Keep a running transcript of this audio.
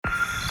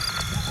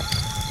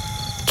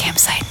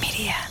Campsite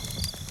Media.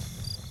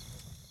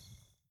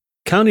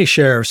 County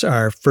sheriffs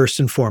are, first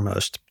and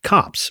foremost,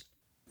 cops.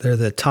 They're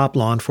the top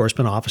law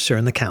enforcement officer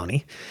in the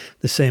county,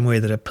 the same way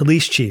that a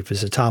police chief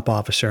is a top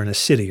officer in a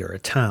city or a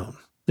town.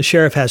 The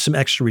sheriff has some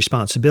extra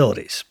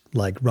responsibilities,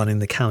 like running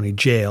the county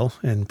jail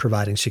and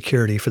providing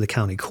security for the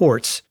county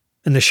courts,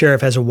 and the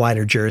sheriff has a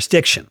wider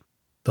jurisdiction,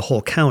 the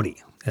whole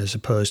county, as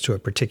opposed to a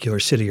particular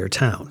city or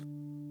town.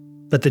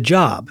 But the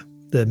job,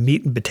 the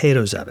meat and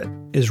potatoes of it,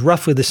 is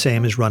roughly the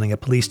same as running a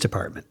police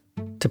department: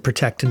 to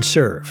protect and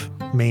serve,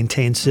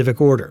 maintain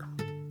civic order,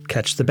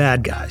 catch the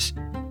bad guys.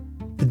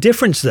 The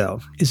difference,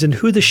 though, is in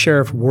who the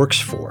sheriff works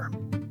for.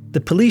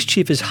 The police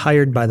chief is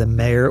hired by the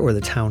mayor or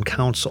the town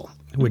council,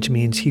 which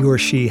means he or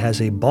she has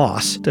a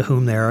boss to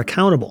whom they are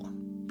accountable.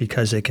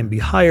 Because they can be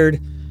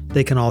hired,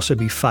 they can also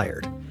be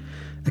fired.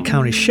 A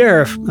county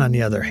sheriff, on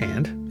the other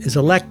hand, is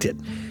elected.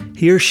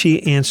 He or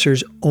she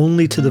answers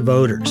only to the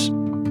voters.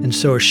 And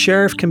so a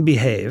sheriff can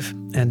behave,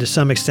 and to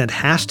some extent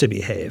has to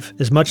behave,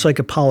 as much like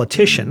a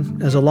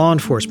politician as a law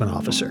enforcement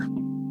officer.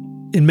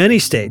 In many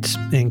states,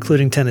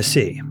 including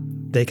Tennessee,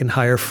 they can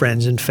hire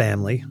friends and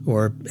family,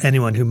 or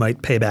anyone who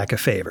might pay back a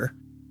favor.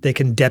 They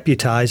can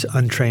deputize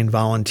untrained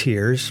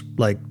volunteers,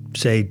 like,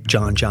 say,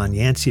 John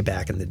Yancey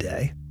back in the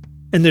day.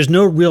 And there's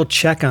no real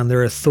check on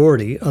their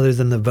authority other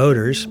than the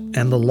voters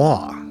and the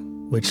law,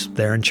 which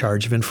they're in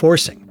charge of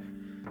enforcing.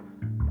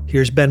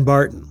 Here's Ben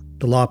Barton,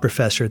 the law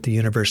professor at the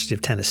University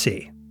of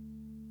Tennessee.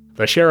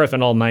 The sheriff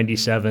in all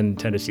 97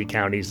 Tennessee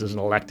counties is an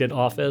elected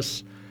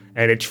office,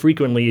 and it's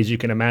frequently, as you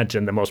can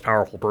imagine, the most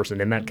powerful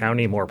person in that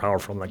county, more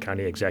powerful than the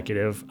county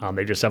executive.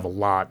 They just have a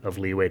lot of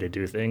leeway to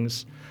do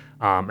things.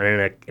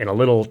 And in a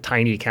little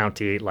tiny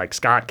county like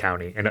Scott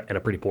County, in a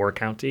pretty poor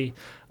county,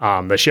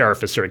 the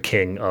sheriff is sort of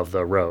king of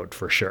the road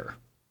for sure.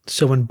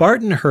 So when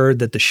Barton heard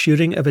that the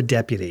shooting of a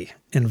deputy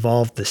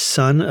involved the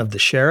son of the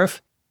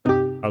sheriff,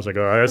 I was like,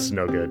 oh, that's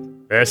no good.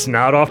 That's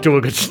not off to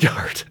a good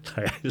start.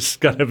 It's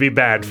going to be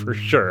bad for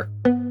sure.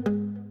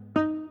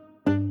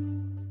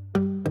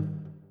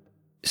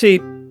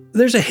 See,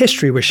 there's a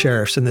history with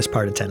sheriffs in this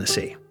part of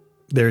Tennessee.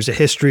 There's a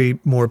history,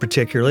 more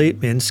particularly,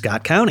 in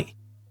Scott County.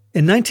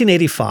 In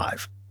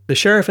 1985, the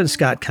sheriff in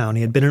Scott County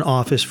had been in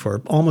office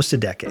for almost a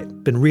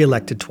decade, been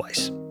reelected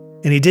twice.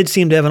 And he did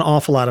seem to have an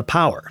awful lot of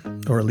power,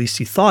 or at least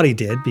he thought he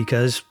did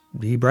because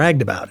he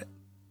bragged about it.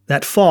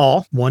 That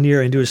fall, 1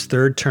 year into his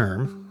third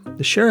term,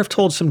 the sheriff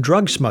told some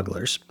drug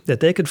smugglers that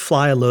they could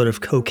fly a load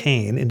of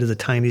cocaine into the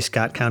tiny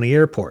Scott County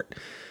airport,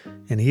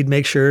 and he'd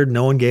make sure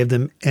no one gave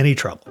them any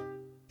trouble.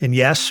 And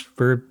yes,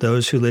 for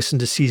those who listened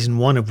to season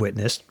 1 of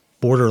Witness,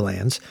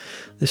 Borderlands,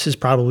 this is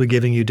probably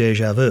giving you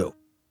deja vu.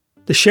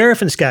 The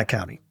sheriff in Scott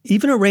County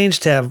even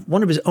arranged to have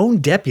one of his own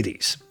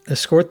deputies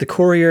escort the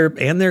courier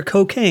and their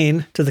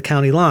cocaine to the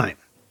county line.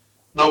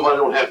 Nobody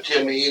don't have to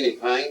tell me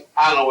anything.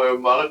 I know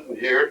everybody from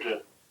here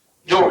to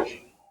Georgia.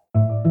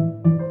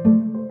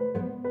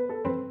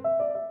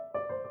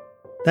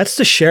 That's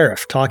the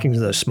sheriff talking to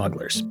those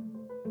smugglers.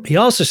 He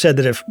also said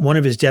that if one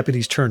of his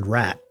deputies turned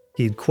rat,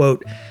 he'd,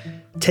 quote,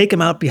 take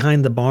him out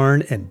behind the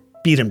barn and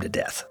beat him to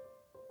death.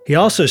 He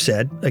also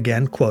said,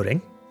 again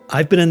quoting,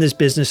 I've been in this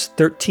business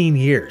 13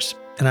 years,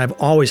 and I've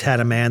always had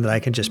a man that I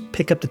can just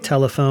pick up the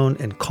telephone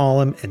and call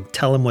him and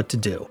tell him what to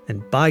do.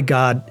 And by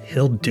God,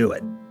 he'll do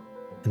it.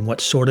 And what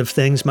sort of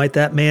things might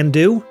that man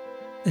do?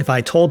 If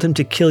I told him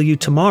to kill you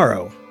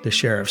tomorrow, the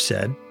sheriff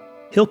said,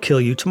 he'll kill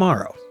you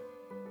tomorrow.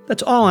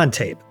 That's all on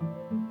tape.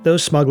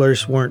 Those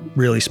smugglers weren't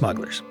really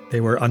smugglers.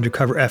 They were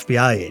undercover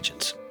FBI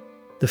agents.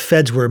 The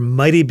feds were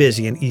mighty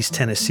busy in East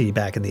Tennessee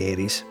back in the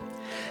 80s.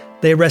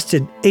 They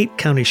arrested 8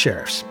 county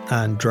sheriffs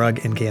on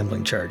drug and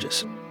gambling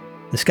charges.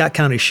 The Scott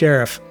County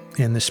Sheriff,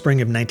 in the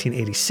spring of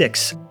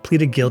 1986,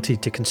 pleaded guilty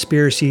to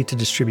conspiracy to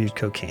distribute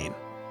cocaine.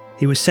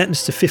 He was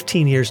sentenced to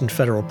 15 years in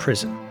federal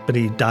prison, but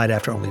he died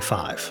after only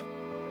 5.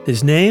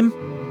 His name?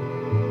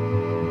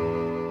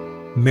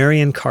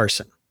 Marion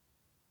Carson.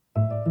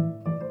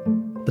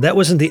 But that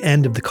wasn't the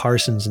end of the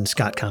Carsons in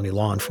Scott County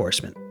law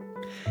enforcement.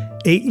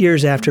 8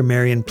 years after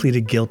Marion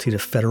pleaded guilty to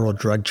federal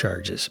drug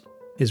charges,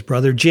 his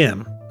brother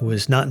Jim, who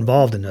was not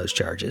involved in those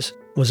charges,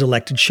 was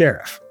elected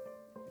sheriff.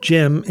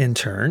 Jim, in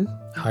turn,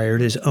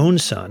 hired his own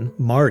son,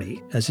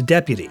 Marty, as a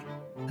deputy.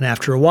 And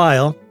after a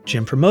while,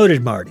 Jim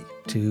promoted Marty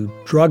to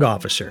drug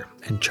officer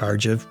in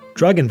charge of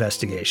drug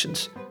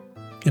investigations.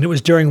 And it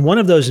was during one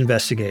of those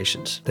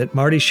investigations that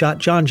Marty shot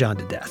John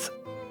to death.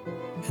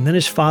 And then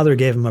his father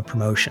gave him a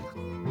promotion.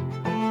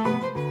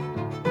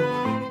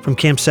 From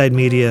Campsite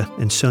Media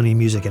and Sony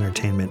Music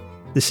Entertainment,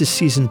 this is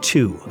Season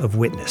 2 of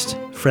Witnessed,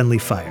 Friendly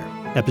Fire,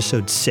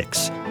 Episode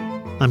 6.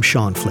 I'm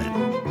Sean Flynn.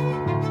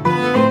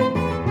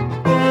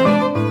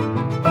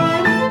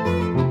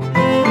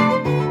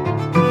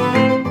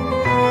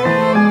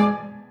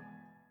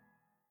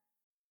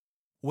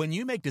 When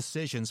you make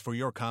decisions for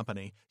your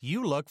company,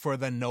 you look for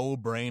the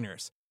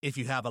no-brainers. If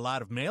you have a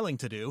lot of mailing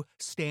to do,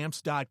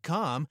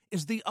 Stamps.com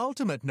is the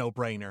ultimate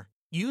no-brainer.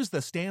 Use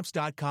the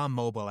Stamps.com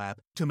mobile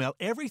app to mail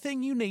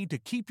everything you need to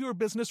keep your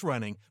business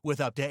running with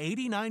up to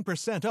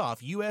 89%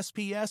 off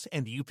USPS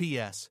and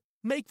UPS.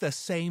 Make the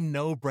same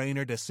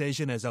no-brainer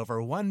decision as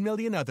over 1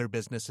 million other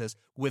businesses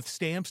with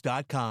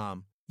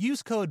Stamps.com.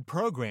 Use code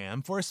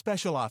PROGRAM for a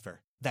special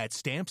offer. That's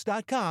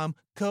Stamps.com,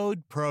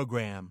 code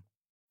PROGRAM.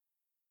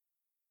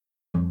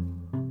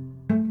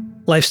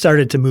 Life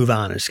started to move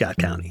on in Scott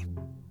County.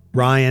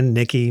 Ryan,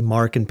 Nikki,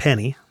 Mark, and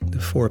Penny, the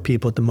 4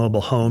 people at the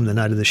mobile home the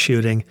night of the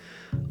shooting,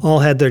 all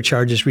had their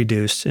charges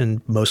reduced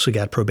and mostly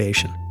got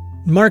probation.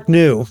 Mark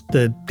knew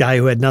the guy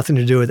who had nothing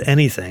to do with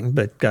anything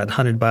but got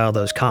hunted by all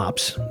those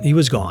cops. He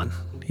was gone.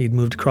 He'd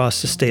moved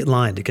across the state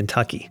line to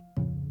Kentucky.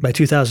 By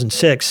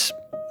 2006,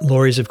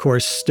 Lori's, of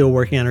course, still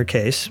working on her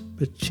case,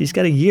 but she's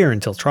got a year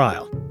until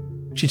trial.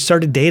 She'd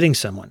started dating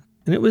someone,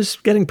 and it was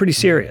getting pretty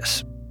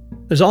serious.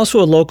 There's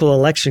also a local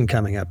election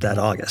coming up that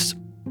August.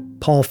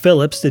 Paul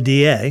Phillips, the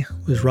DA,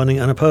 was running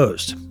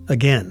unopposed,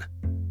 again.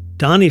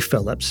 Donnie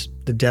Phillips,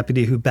 the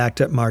deputy who backed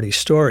up Marty's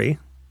story,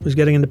 was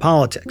getting into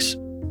politics.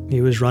 He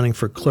was running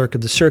for clerk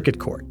of the circuit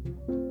court.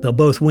 They'll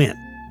both win.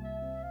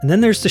 And then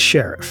there's the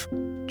sheriff,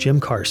 Jim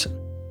Carson.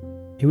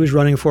 He was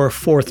running for a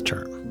 4th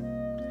term.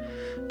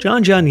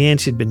 John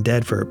Yancey had been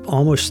dead for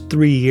almost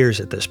 3 years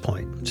at this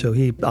point, so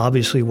he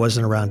obviously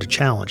wasn't around to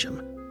challenge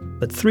him.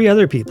 But 3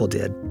 other people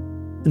did.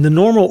 In the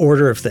normal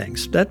order of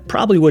things, that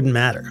probably wouldn't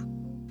matter.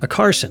 A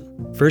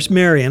Carson, first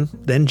Marion,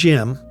 then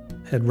Jim,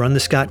 had run the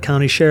Scott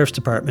County Sheriff's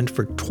Department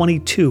for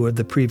 22 of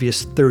the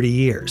previous 30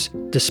 years,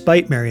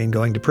 despite Marion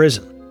going to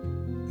prison.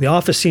 The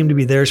office seemed to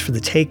be theirs for the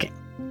taking,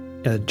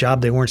 a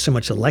job they weren't so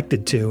much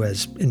elected to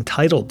as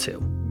entitled to.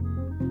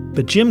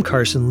 But Jim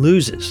Carson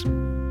loses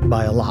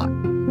by a lot.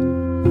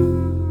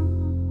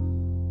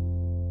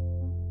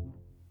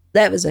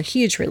 That was a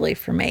huge relief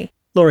for me.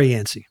 Lori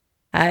Yancey.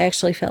 I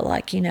actually felt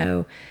like,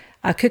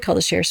 I could call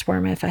the sheriff's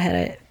department if I had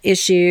an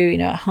issue,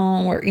 at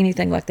home or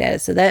anything like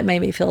that. So that made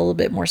me feel a little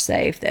bit more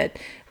safe that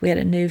we had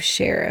a new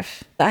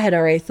sheriff. I had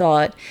already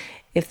thought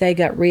if they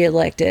got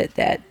reelected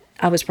that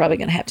I was probably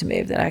going to have to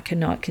move, that I could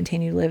not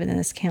continue living in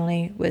this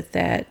county with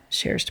that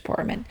sheriff's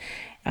department.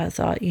 I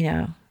thought,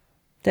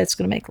 that's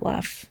going to make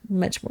life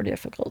much more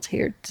difficult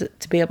here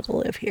to be able to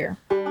live here.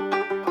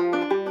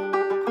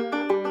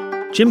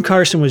 Jim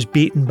Carson was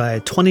beaten by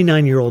a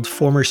 29-year-old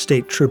former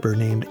state trooper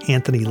named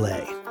Anthony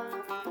Lay.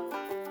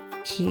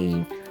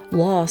 He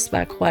lost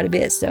by quite a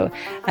bit, so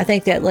I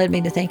think that led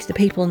me to think the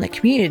people in the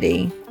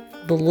community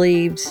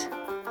believed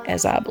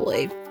as I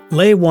believed.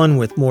 Lay won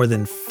with more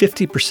than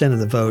 50% of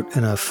the vote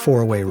in a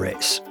 4-way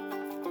race.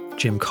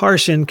 Jim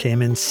Carson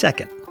came in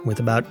second with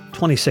about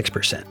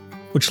 26%,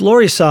 which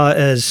Lori saw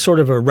as sort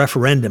of a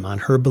referendum on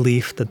her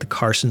belief that the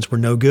Carsons were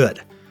no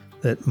good,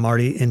 that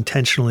Marty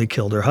intentionally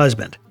killed her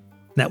husband.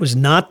 That was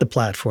not the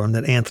platform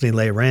that Anthony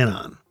Lay ran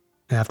on.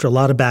 After a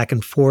lot of back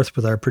and forth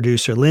with our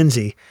producer,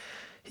 Lindsay,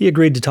 he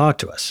agreed to talk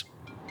to us.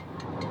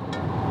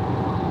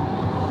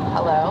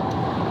 Hello.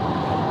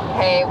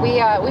 Hey,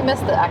 we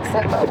missed the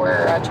exit, but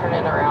we're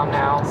turning around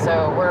now,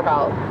 so we're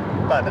about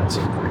 5 minutes.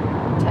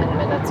 10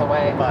 minutes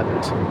away. 5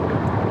 minutes.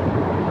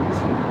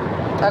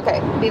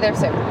 Okay, be there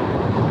soon.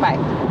 Bye.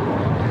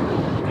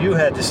 You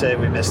had to say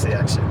we missed the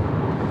exit.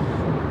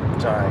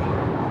 Sorry.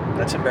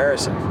 That's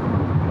embarrassing.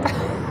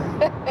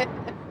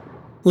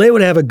 Lay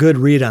would have a good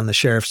read on the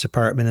sheriff's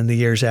department in the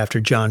years after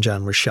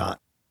John was shot.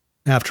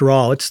 After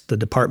all, it's the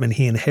department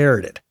he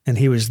inherited, and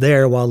he was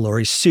there while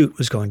Lori's suit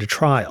was going to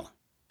trial.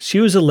 She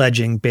was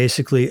alleging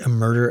basically a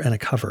murder and a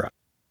cover-up.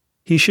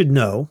 He should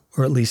know,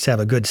 or at least have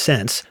a good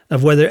sense,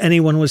 of whether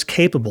anyone was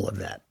capable of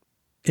that.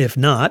 If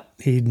not,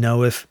 he'd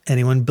know if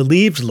anyone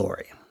believed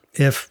Lori,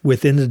 if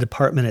within the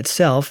department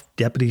itself,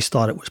 deputies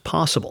thought it was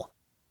possible.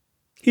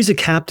 He's a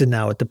captain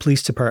now at the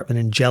police department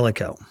in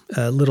Jellicoe,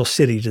 a little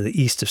city to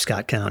the east of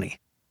Scott County.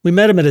 We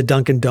met him at a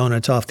Dunkin'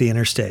 Donuts off the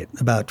interstate,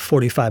 about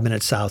 45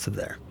 minutes south of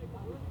there.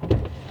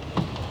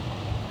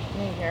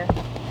 Here.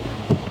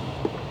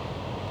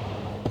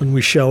 When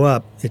we show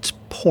up, it's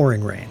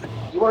pouring rain.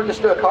 You want to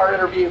just do a car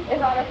interview? Is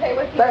that okay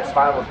with you? That's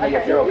fine with me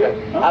if you're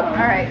okay. All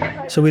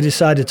right. So we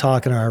decide to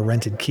talk in our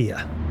rented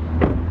Kia.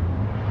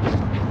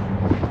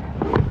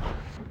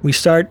 We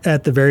start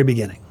at the very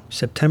beginning,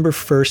 September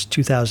 1st,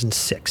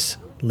 2006,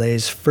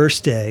 Lay's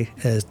first day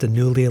as the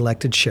newly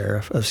elected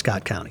sheriff of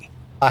Scott County.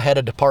 I had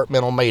a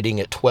departmental meeting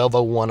at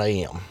 12:01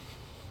 a.m.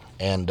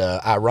 And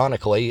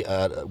ironically,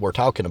 we're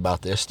talking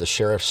about this, the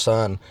sheriff's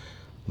son,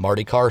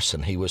 Marty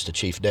Carson, he was the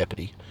chief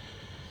deputy.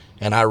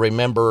 And I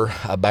remember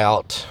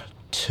about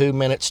 2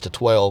 minutes to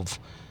 12,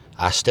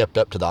 I stepped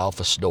up to the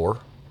office door,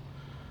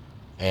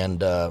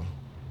 and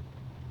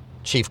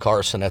Chief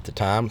Carson at the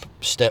time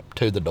stepped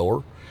to the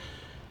door.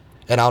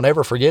 And I'll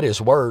never forget his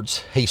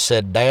words. He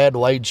said, "Dad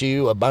laid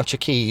you a bunch of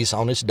keys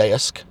on his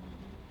desk,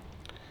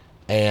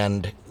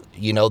 and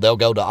they'll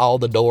go to all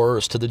the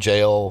doors to the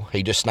jail."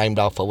 He just named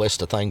off a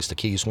list of things the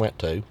keys went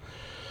to.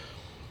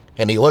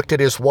 And he looked at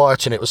his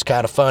watch, and it was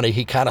kind of funny.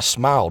 He kind of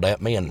smiled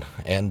at me, and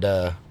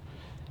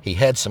he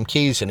had some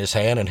keys in his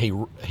hand, and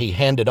he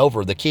handed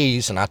over the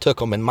keys, and I took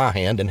them in my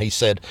hand, and he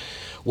said,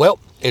 "Well,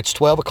 it's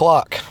 12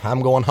 o'clock.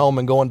 I'm going home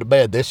and going to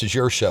bed. This is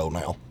your show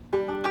now."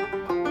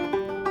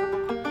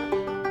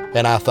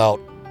 And I thought,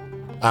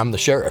 I'm the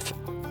sheriff.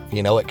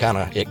 You know, it kind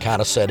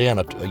of set in.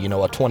 A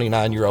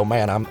 29-year-old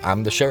man.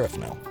 I'm the sheriff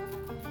now.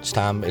 It's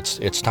time.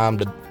 It's time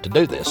to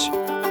do this.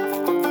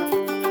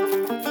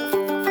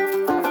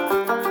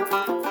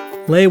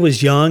 Lay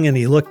was young and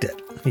he looked it.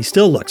 He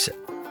still looks it.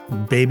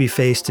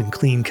 Baby-faced and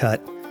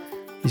clean-cut.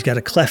 He's got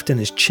a cleft in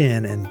his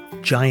chin and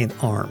giant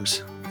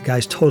arms. The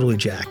guy's totally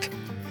jacked.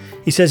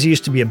 He says he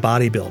used to be a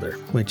bodybuilder,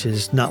 which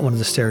is not one of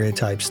the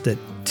stereotypes that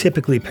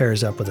typically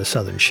pairs up with a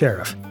Southern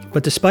sheriff.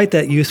 But despite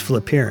that youthful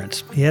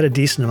appearance, he had a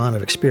decent amount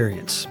of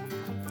experience.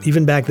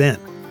 Even back then.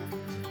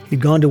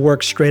 He'd gone to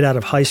work straight out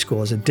of high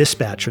school as a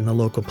dispatcher in the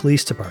local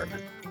police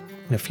department.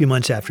 And a few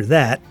months after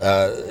that,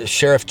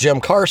 Sheriff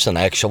Jim Carson,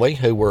 actually,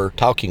 who we're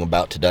talking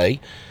about today,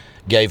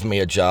 gave me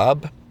a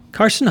job.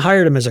 Carson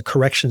hired him as a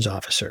corrections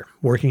officer,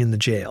 working in the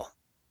jail.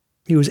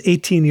 He was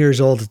 18 years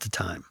old at the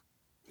time.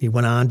 He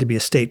went on to be a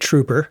state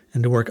trooper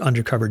and to work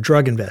undercover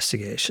drug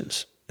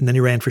investigations. And then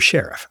he ran for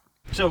sheriff.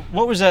 So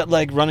what was that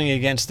like, running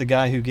against the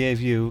guy who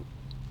gave you,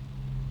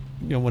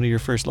 one of your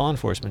first law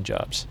enforcement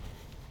jobs?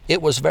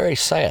 It was very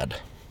sad.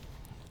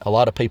 A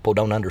lot of people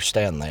don't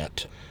understand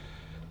that.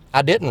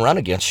 I didn't run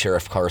against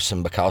Sheriff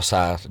Carson because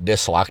I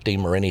disliked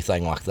him or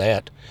anything like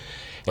that.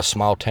 A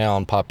small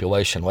town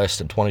population, less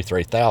than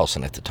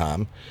 23,000 at the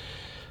time.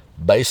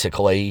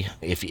 Basically,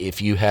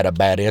 if you had a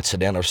bad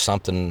incident or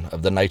something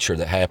of the nature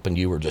that happened,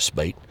 you were just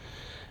beat.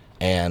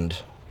 And,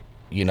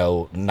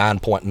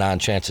 9.9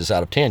 chances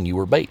out of 10, you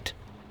were beat.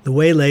 The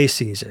way Lay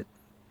sees it,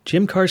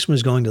 Jim Carson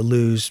was going to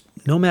lose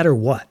no matter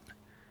what.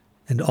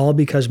 And all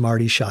because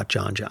Marty shot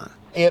John.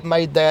 It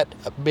made that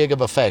big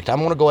of effect. I'm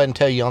going to go ahead and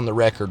tell you on the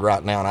record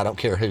right now, and I don't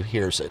care who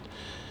hears it.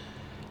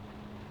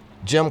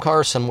 Jim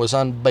Carson was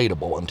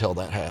unbeatable until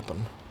that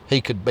happened.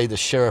 He could be the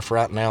sheriff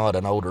right now at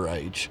an older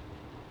age.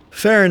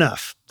 Fair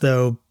enough,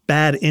 though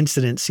bad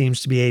incident seems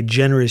to be a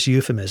generous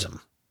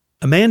euphemism.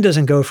 A man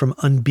doesn't go from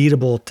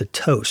unbeatable to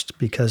toast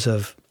because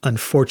of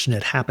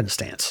unfortunate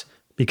happenstance,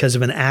 because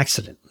of an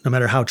accident, no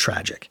matter how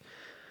tragic.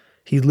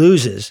 He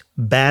loses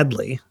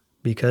badly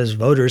because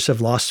voters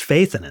have lost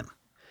faith in him.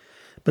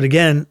 But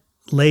again,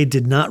 Lay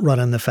did not run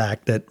on the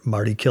fact that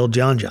Marty killed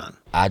John.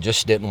 I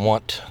just didn't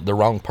want the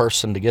wrong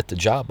person to get the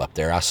job up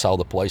there. I saw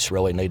the place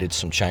really needed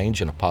some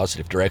change in a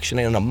positive direction,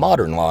 in a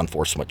modern law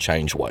enforcement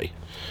change way.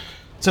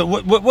 So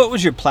what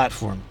was your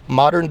platform?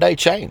 Modern day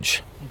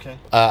change. Okay.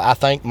 I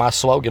think my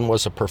slogan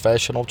was a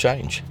professional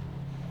change.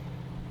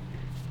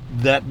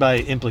 That by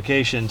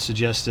implication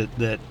suggested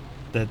that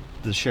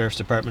the sheriff's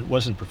department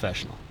wasn't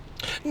professional.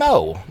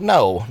 No,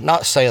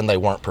 not saying they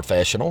weren't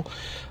professional.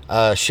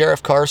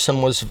 Sheriff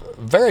Carson was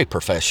very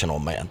professional,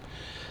 man.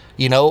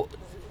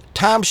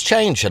 Times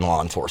change in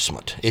law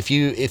enforcement. If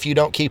you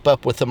don't keep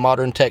up with the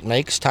modern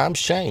techniques,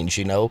 times change,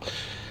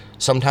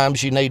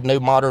 Sometimes you need new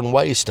modern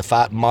ways to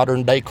fight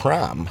modern day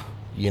crime.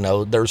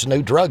 There's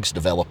new drugs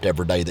developed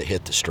every day that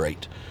hit the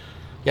street.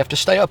 You have to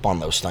stay up on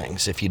those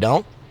things. If you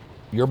don't,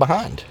 you're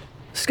behind.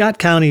 Scott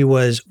County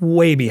was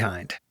way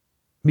behind.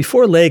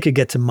 Before Lay could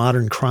get to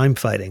modern crime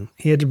fighting,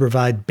 he had to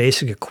provide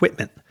basic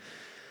equipment.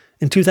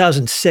 In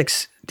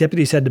 2006,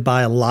 deputies had to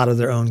buy a lot of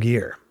their own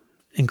gear,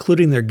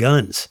 including their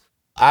guns.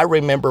 I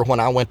remember when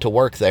I went to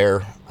work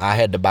there, I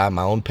had to buy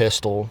my own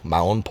pistol, my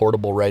own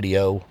portable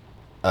radio,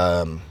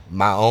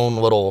 my own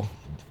little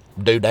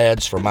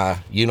doodads for my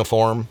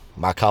uniform,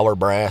 my collar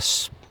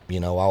brass,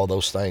 all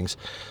those things.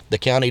 The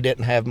county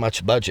didn't have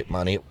much budget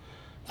money.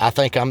 I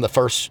think I'm the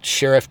first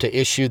sheriff to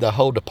issue the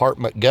whole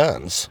department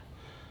guns.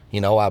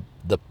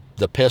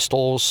 The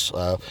pistols,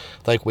 I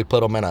think we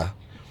put them in a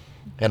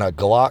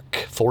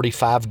Glock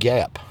 45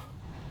 Gap,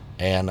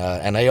 and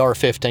an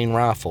AR-15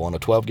 rifle and a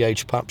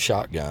 12-gauge pump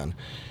shotgun.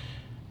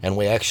 And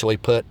we actually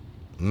put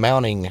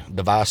mounting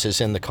devices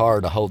in the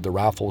car to hold the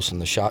rifles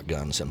and the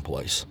shotguns in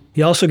place.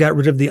 He also got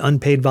rid of the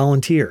unpaid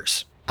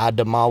volunteers. I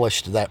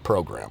demolished that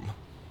program.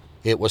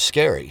 It was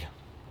scary.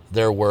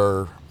 There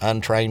were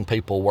untrained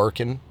people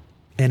working.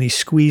 And he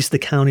squeezed the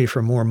county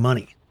for more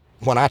money.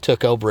 When I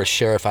took over as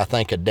sheriff, I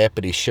think a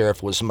deputy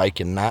sheriff was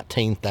making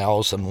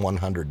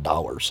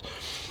 $19,100.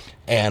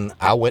 And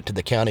I went to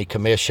the county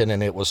commission,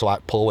 and it was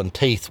like pulling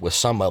teeth with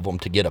some of them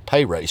to get a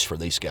pay raise for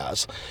these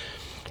guys.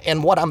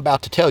 And what I'm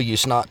about to tell you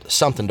is not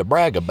something to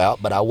brag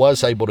about, but I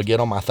was able to get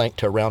them, I think,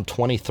 to around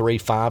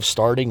 $23,500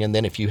 starting. And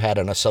then if you had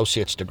an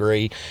associate's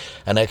degree,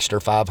 an extra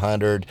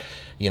 $500.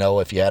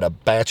 If you had a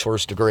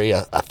bachelor's degree,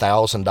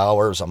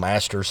 $1,000, a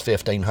master's,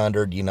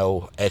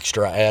 $1,500,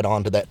 extra add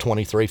on to that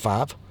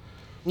 $23,500.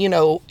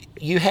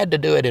 You had to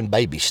do it in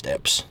baby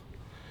steps.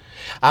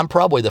 I'm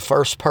probably the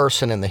first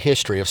person in the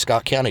history of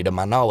Scott County, to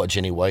my knowledge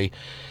anyway,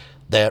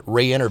 that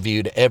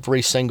re-interviewed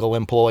every single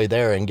employee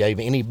there and gave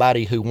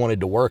anybody who wanted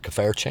to work a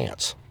fair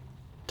chance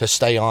to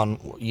stay on,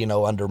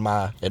 under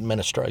my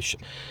administration.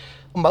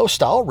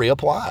 Most all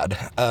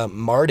reapplied.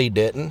 Marty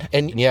didn't.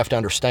 And you have to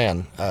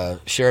understand,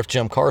 Sheriff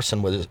Jim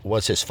Carson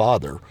was his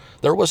father.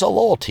 There was a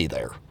loyalty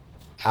there.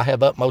 I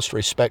have utmost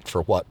respect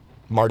for what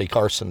Marty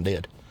Carson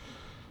did.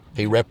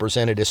 He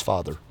represented his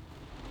father.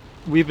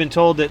 We've been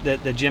told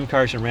that Jim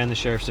Carson ran the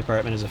sheriff's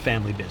department as a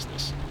family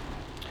business.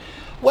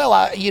 Well,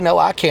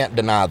 I can't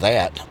deny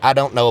that. I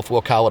don't know if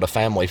we'll call it a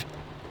family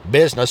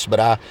business,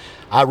 but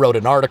I wrote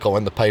an article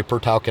in the paper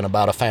talking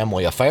about a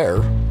family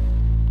affair.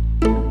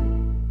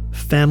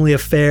 Family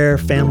affair,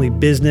 family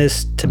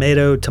business,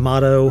 tomato.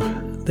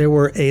 There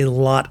were a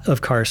lot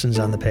of Carsons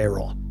on the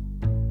payroll.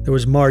 There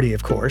was Marty,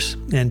 of course,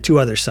 and 2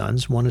 other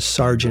sons, one a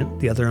sergeant,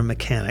 the other a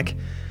mechanic.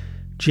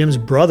 Jim's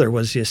brother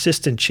was the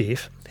assistant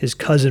chief. His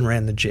cousin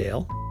ran the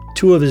jail.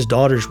 2 of his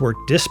daughters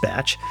worked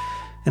dispatch,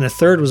 and a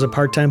third was a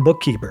part-time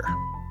bookkeeper.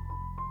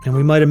 And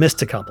we might have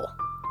missed a couple.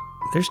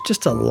 There's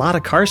just a lot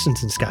of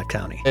Carsons in Scott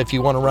County. If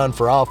you want to run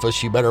for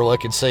office, you better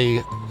look and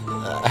see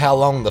how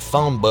long the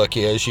phone book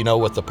is,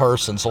 with the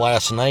person's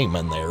last name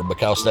in there,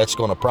 because that's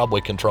going to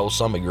probably control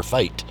some of your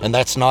fate. And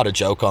that's not a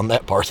joke on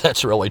that part.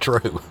 That's really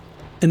true.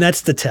 And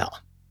that's the tell.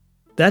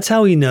 That's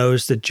how he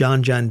knows that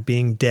John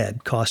being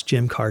dead cost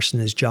Jim Carson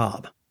his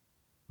job.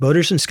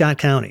 Voters in Scott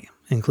County,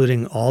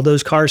 including all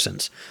those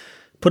Carsons,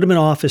 put him in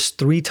office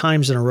 3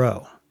 times in a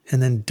row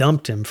and then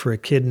dumped him for a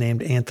kid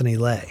named Anthony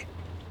Lay.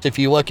 If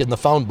you look in the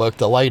phone book,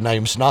 the Lay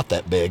name's not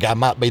that big. I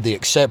might be the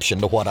exception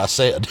to what I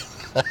said.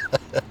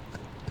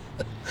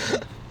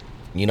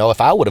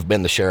 If I would have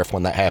been the sheriff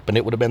when that happened,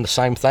 it would have been the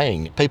same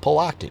thing. People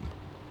liked him.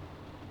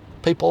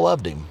 People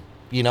loved him.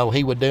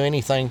 He would do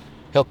anything,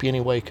 help you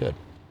any way he could.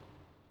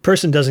 A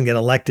person doesn't get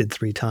elected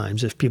 3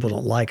 times if people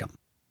don't like him.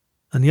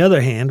 On the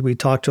other hand, we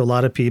talked to a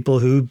lot of people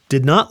who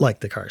did not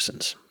like the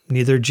Carsons,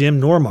 neither Jim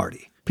nor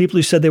Marty. People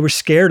who said they were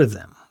scared of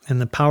them and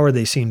the power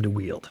they seemed to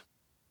wield.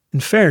 In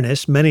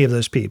fairness, many of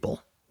those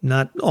people,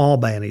 not all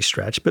by any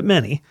stretch, but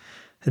many,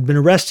 had been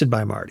arrested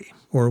by Marty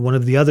or one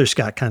of the other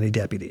Scott County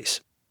deputies.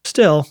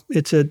 Still,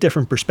 it's a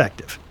different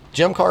perspective.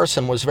 Jim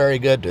Carson was very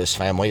good to his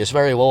family. He was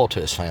very loyal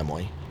to his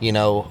family.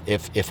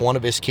 If one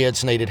of his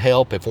kids needed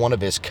help, if one of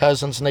his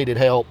cousins needed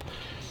help,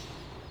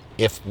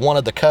 if one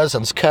of the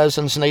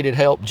cousins needed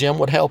help, Jim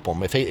would help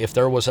them. If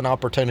there was an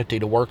opportunity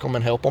to work them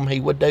and help them, he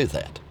would do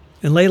that.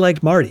 And Lay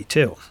liked Marty,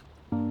 too.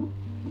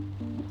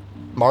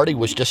 Marty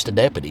was just a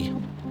deputy,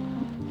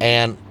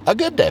 and a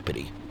good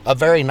deputy. A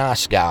very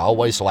nice guy,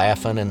 always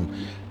laughing and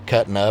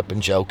cutting up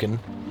and joking.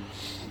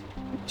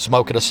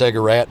 Smoking a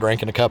cigarette,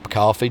 drinking a cup of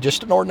coffee,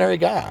 just an ordinary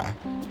guy.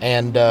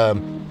 And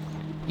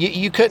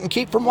you couldn't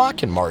keep from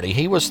liking Marty.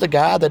 He was the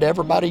guy that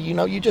everybody,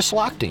 you just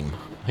liked him.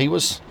 He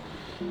was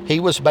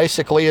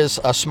basically a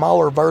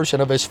smaller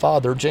version of his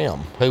father, Jim,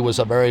 who was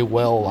a very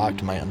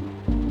well-liked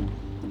man.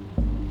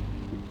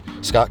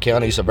 Scott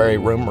County's a very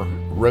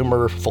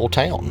rumor-full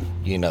town,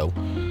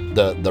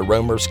 The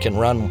rumors can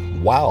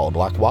run wild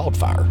like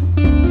wildfire.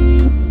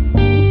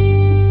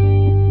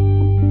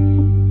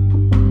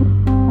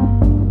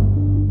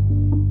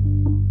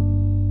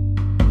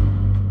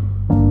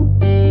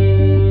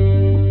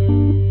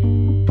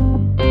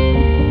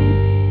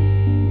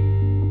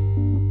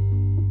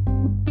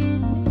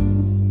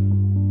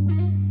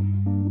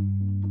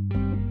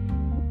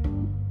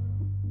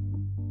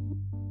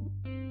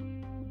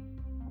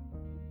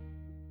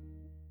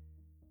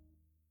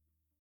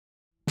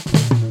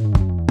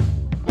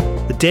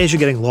 Days are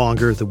getting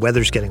longer, the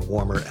weather's getting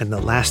warmer, and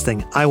the last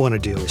thing I want to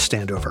do is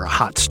stand over a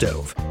hot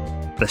stove.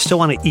 But I still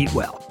want to eat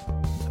well.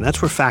 And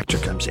that's where Factor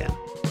comes in.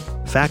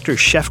 Factor's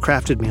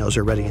chef-crafted meals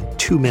are ready in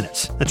 2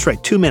 minutes. That's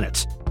right, 2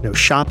 minutes. No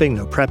shopping,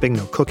 no prepping,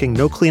 no cooking,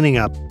 no cleaning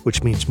up,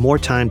 which means more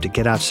time to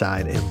get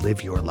outside and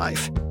live your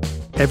life.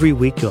 Every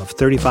week, you'll have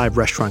 35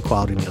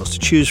 restaurant-quality meals to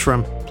choose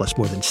from, plus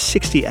more than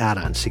 60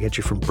 add-ons to get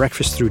you from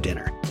breakfast through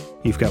dinner.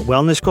 You've got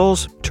wellness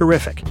goals?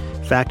 Terrific.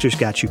 Factor's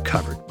got you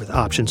covered with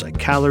options like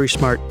Calorie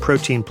Smart,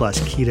 Protein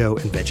Plus,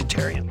 Keto, and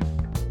Vegetarian.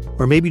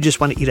 Or maybe you just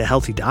want to eat a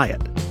healthy diet.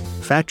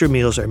 Factor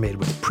meals are made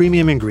with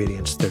premium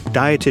ingredients, they're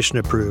dietitian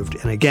approved,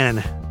 and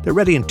again, they're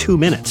ready in 2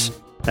 minutes.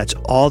 That's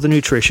all the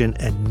nutrition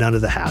and none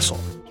of the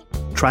hassle.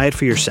 Try it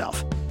for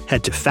yourself.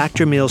 Head to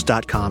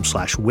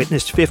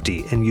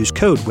factormeals.com/witness50 and use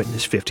code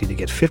witness50 to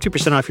get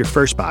 50% off your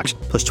first box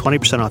plus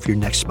 20% off your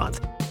next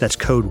month. That's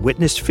code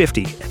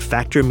witness50 at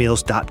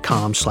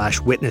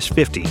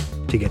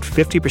factormeals.com/witness50 to get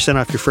 50%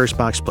 off your first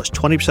box plus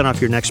 20% off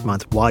your next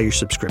month while your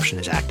subscription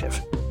is active.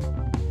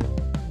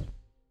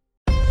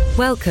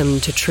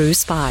 Welcome to True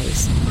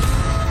Spies,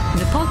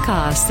 the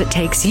podcast that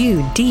takes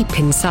you deep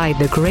inside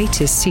the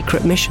greatest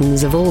secret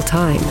missions of all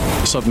time.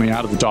 Suddenly,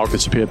 out of the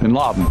darkness appeared Bin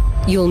Laden.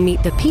 You'll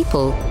meet the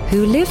people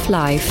who live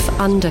life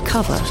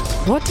undercover.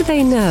 What do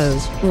they know?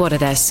 What are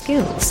their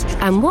skills?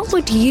 And what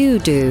would you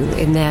do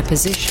in their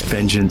position?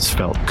 Vengeance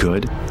felt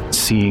good.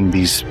 Seeing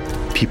these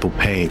people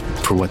pay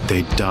for what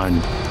they'd done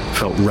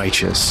felt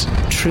righteous.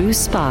 True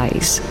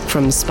Spies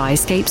from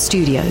Spyscape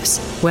Studios,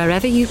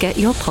 wherever you get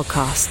your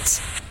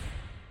podcasts.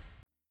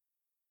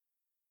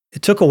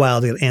 It took a while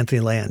to get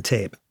Anthony Lay on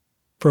tape.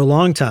 For a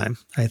long time,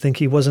 I think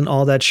he wasn't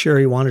all that sure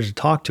he wanted to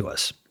talk to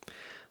us.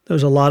 There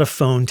was a lot of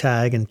phone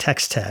tag and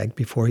text tag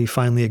before he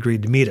finally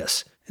agreed to meet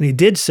us. And he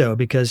did so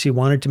because he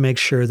wanted to make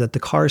sure that the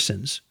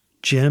Carsons,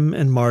 Jim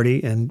and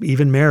Marty and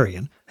even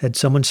Marion, had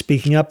someone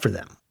speaking up for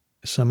them.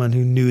 Someone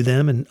who knew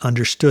them and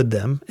understood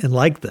them and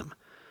liked them.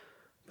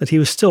 but he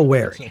was still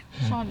wary.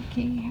 Sean,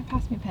 can you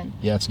pass me a pen?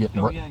 Yeah, it's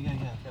getting.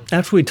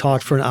 After we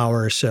talked for an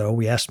hour or so,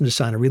 we asked him to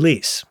sign a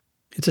release.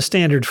 It's a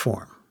standard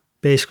form,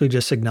 basically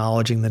just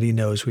acknowledging that he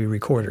knows we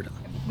recorded him.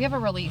 We have a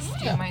release.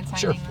 Do you mind signing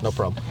Sure, this? no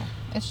problem.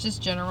 Okay. It's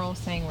just general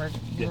saying we're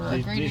please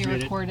agreed to be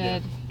read it.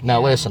 recorded.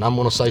 Now listen, I'm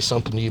going to say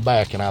something to you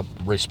back, and I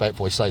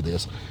respectfully say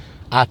this.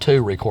 I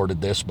too recorded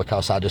this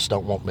because I just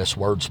don't want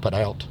miswords put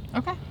out.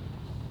 Okay.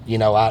 You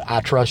know,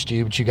 I trust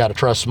you, but you got to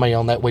trust me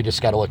on that. We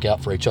just got to look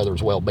out for each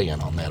other's well-being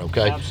on that,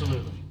 okay?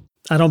 Absolutely.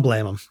 I don't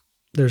blame him.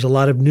 There's a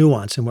lot of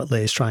nuance in what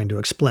Lay's trying to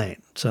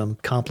explain, some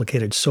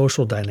complicated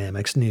social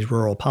dynamics in these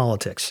rural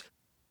politics.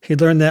 He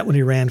learned that when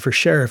he ran for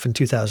sheriff in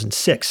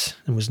 2006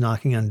 and was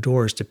knocking on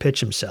doors to pitch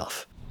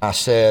himself. I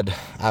said,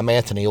 I'm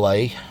Anthony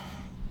Lay,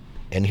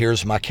 and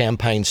here's my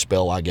campaign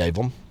spill I gave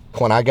him.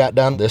 When I got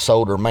done, this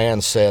older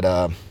man said,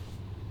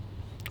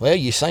 well,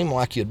 you seem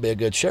like you'd be a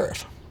good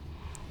sheriff,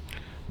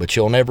 but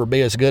you'll never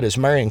be as good as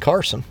Marion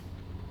Carson.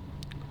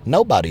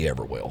 Nobody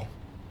ever will.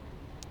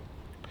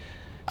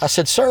 I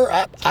said,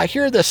 sir, I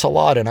hear this a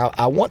lot, and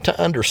I want to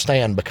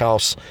understand,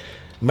 because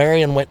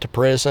Marion went to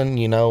prison,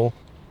 you know,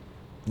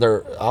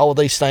 all of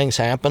these things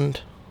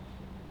happened.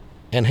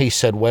 And he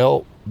said,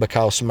 well,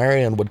 because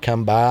Marion would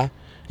come by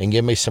and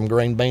give me some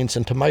green beans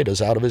and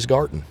tomatoes out of his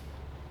garden.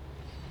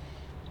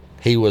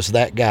 He was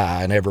that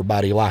guy, and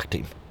everybody liked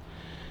him.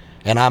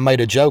 And I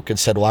made a joke and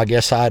said, well, I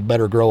guess I'd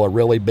better grow a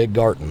really big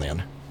garden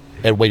then.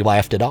 And we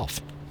laughed it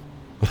off.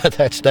 But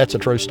that's a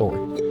true story.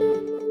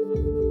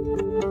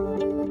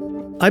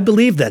 I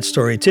believe that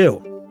story,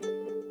 too.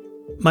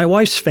 My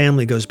wife's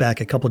family goes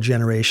back a couple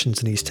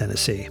generations in East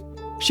Tennessee.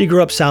 She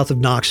grew up south of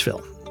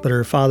Knoxville, but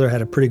her father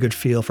had a pretty good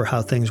feel for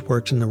how things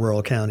worked in the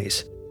rural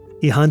counties.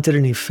 He hunted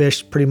and he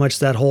fished pretty much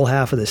that whole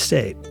half of the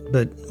state,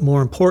 but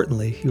more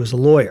importantly, he was a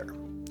lawyer,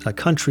 a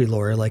country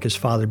lawyer like his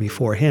father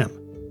before him.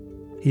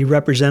 He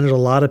represented a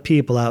lot of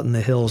people out in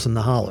the hills and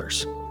the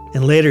hollers,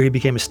 and later he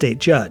became a state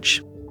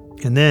judge.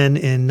 And then,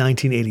 in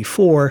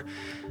 1984,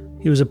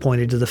 he was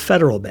appointed to the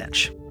federal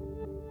bench.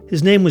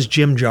 His name was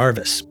Jim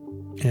Jarvis,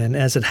 and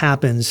as it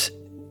happens,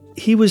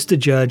 he was the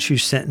judge who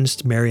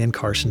sentenced Marion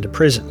Carson to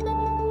prison.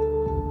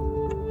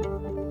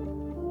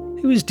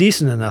 He was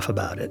decent enough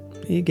about it.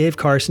 He gave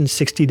Carson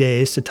 60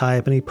 days to tie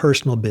up any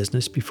personal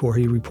business before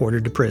he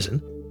reported to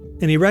prison,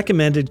 and he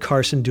recommended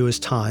Carson do his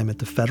time at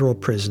the federal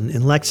prison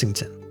in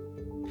Lexington.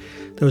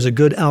 There was a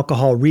good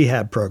alcohol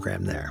rehab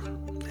program there,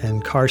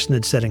 and Carson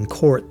had said in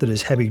court that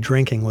his heavy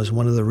drinking was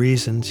one of the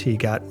reasons he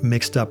got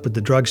mixed up with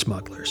the drug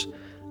smugglers.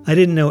 I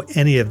didn't know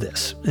any of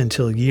this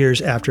until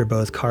years after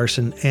both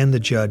Carson and the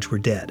judge were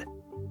dead.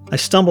 I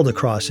stumbled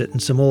across it in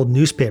some old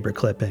newspaper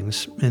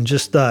clippings and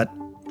just thought,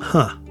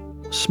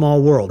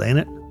 small world, ain't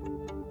it?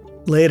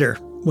 Later,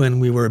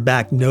 when we were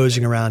back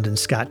nosing around in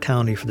Scott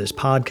County for this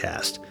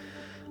podcast,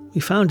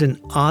 we found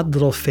an odd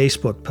little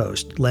Facebook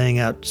post laying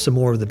out some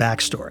more of the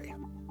backstory.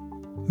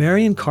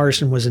 Marion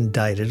Carson was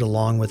indicted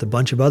along with a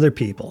bunch of other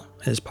people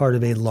as part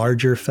of a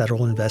larger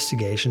federal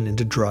investigation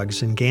into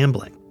drugs and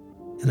gambling.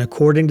 And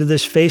according to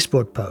this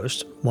Facebook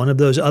post, one of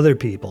those other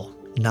people,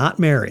 not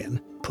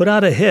Marion, put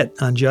out a hit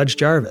on Judge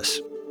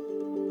Jarvis.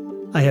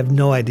 I have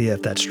no idea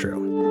if that's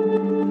true.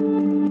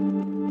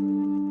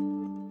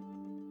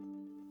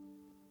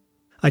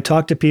 I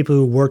talked to people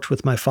who worked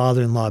with my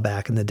father-in-law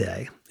back in the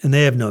day, and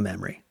they have no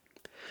memory.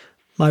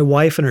 My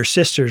wife and her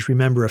sisters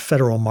remember a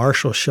federal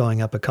marshal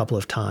showing up a couple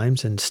of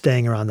times and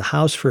staying around the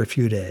house for a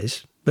few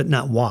days, but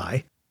not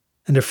why.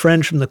 And a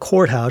friend from the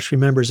courthouse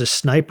remembers a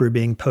sniper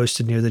being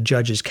posted near the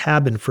judge's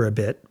cabin for a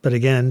bit, but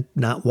again,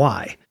 not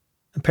why.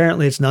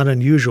 Apparently, it's not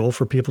unusual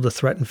for people to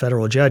threaten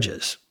federal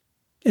judges.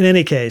 In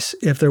any case,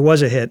 if there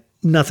was a hit,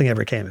 nothing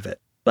ever came of it.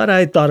 But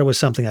I thought it was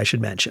something I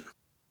should mention.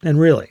 And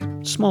really,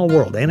 small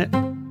world, ain't it?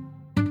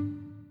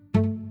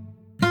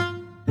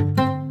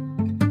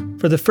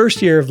 For the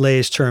first year of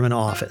Lay's term in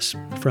office,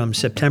 from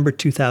September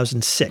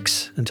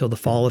 2006 until the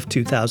fall of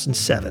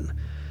 2007,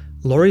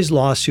 Lori's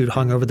lawsuit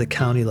hung over the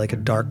county like a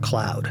dark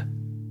cloud.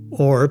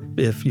 Or,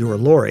 if you were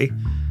Lori,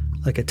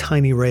 like a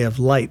tiny ray of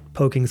light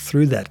poking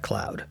through that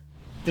cloud.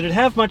 Did it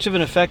have much of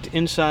an effect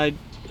inside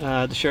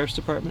the sheriff's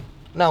department?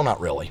 No, not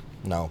really.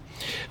 No,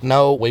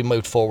 we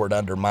moved forward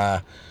under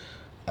my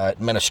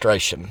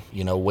administration.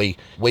 You know, we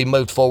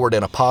moved forward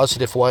in a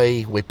positive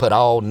way. We put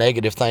all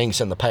negative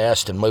things in the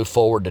past and moved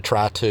forward to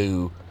try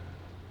to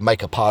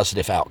make a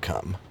positive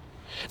outcome.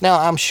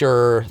 Now, I'm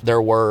sure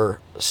there were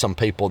some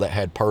people that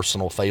had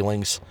personal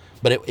feelings,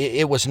 but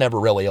it was never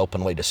really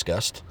openly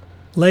discussed.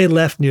 Lay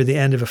left near the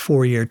end of a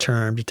 4-year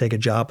term to take a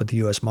job with the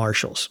U.S.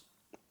 Marshals.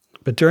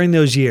 But during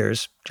those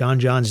years, John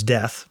John's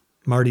death,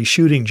 Marty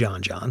shooting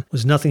John John,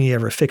 was nothing he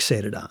ever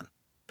fixated on.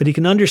 But he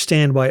can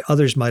understand why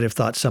others might have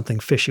thought something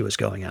fishy was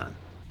going on.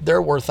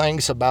 There were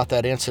things about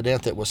that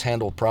incident that was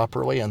handled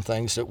properly and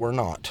things that were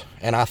not.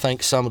 And I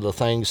think some of the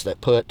things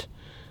that put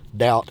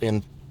doubt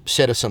in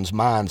citizens'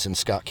 minds in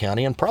Scott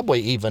County, and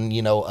probably even,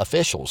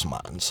 officials'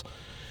 minds,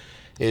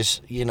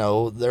 is,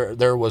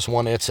 there was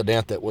one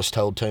incident that was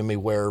told to me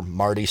where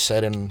Marty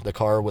sat in the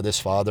car with his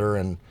father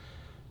and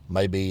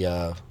maybe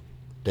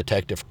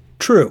Detective.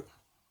 True.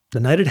 The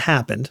night it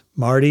happened,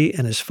 Marty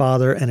and his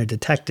father and a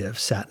detective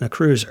sat in a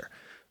cruiser,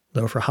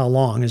 though for how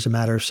long is a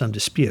matter of some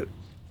dispute.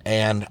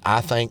 And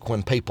I think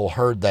when people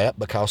heard that,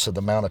 because of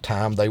the amount of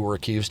time they were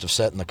accused of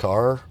setting the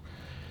car,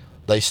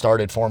 they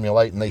started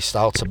formulating these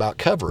thoughts about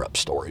cover-up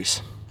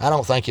stories. I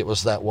don't think it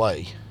was that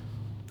way.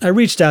 I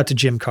reached out to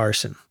Jim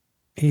Carson.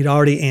 He'd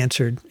already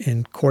answered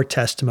in court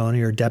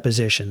testimony or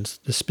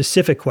depositions the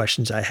specific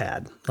questions I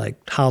had, like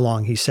how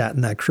long he sat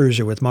in that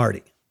cruiser with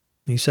Marty.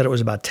 He said it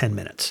was about 10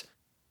 minutes.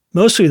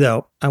 Mostly,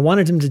 though, I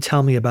wanted him to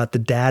tell me about the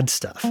dad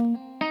stuff.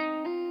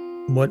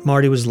 What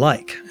Marty was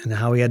like and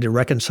how he had to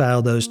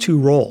reconcile those two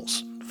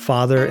roles,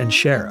 father and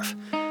sheriff,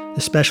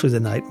 especially the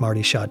night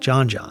Marty shot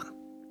John.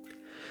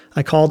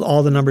 I called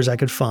all the numbers I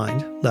could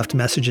find, left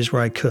messages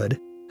where I could,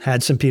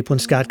 had some people in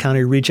Scott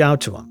County reach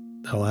out to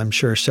him, though I'm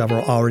sure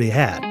several already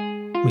had.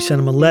 We sent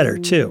him a letter,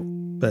 too,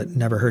 but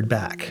never heard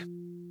back.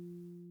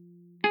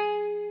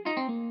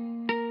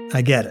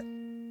 I get it.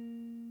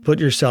 Put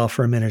yourself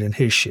for a minute in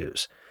his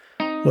shoes.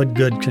 What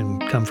good can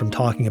come from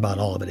talking about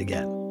all of it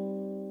again?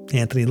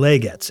 Anthony Lay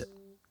gets it.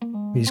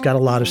 He's got a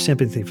lot of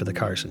sympathy for the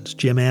Carsons,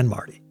 Jim and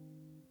Marty.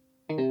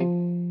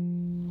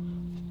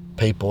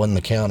 People in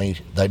the county,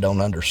 they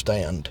don't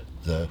understand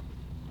the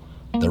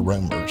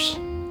rumors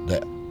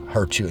that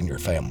hurt you and your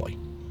family.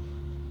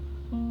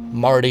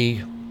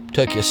 Marty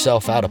took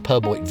himself out of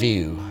public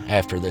view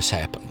after this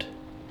happened.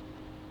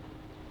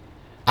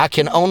 I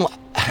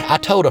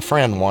told a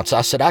friend once,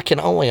 I said, I can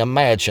only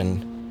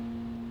imagine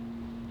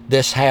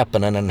this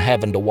happening and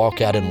having to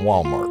walk out in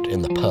Walmart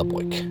in the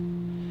public,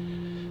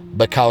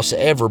 because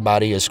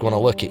everybody is going to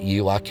look at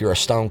you like you're a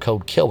stone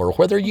cold killer,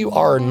 whether you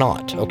are or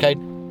not, okay?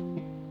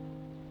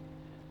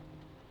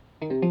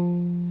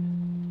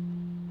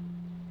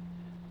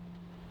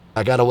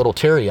 I got a little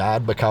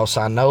teary-eyed because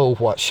I know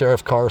what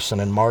Sheriff Carson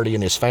and Marty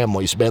and his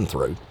family's been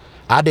through.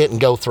 I didn't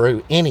go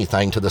through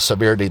anything to the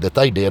severity that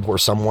they did where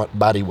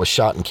somebody was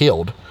shot and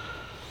killed.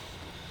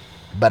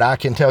 But I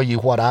can tell you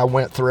what I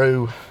went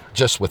through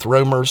just with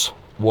rumors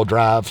will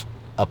drive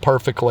a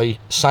perfectly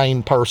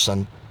sane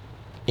person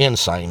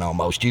insane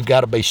almost. You've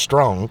got to be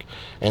strong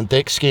and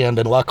thick-skinned,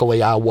 and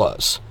luckily I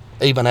was,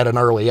 even at an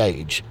early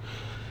age.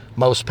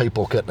 Most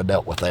people couldn't have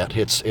dealt with that.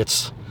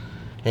 It's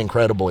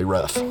incredibly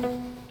rough.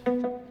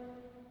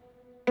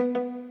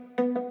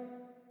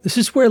 This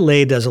is where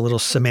Lay does a little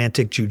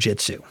semantic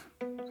jujitsu.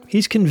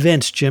 He's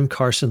convinced Jim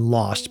Carson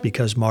lost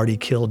because Marty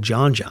killed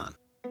John.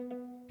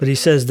 But he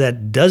says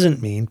that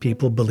doesn't mean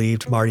people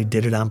believed Marty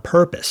did it on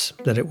purpose,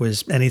 that it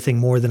was anything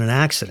more than an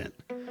accident.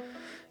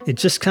 It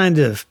just kind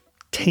of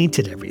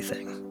tainted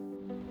everything.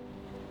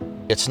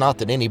 It's not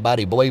that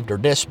anybody believed or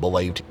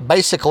disbelieved.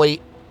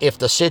 Basically, if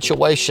the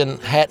situation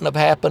hadn't have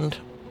happened,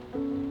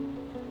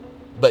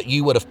 but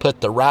you would have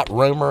put the right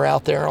rumor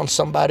out there on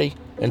somebody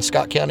in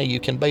Scott County, you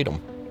can beat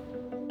them.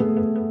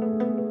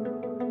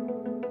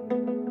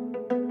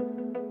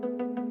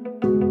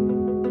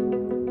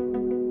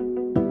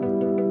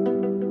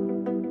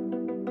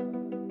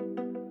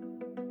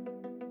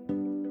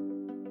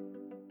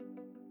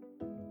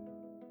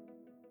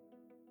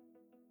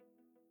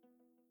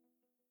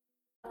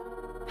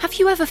 Have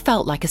you ever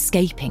felt like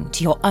escaping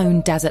to your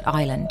own desert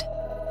island?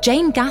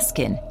 Jane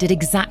Gaskin did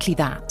exactly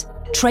that,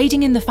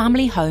 trading in the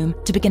family home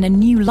to begin a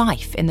new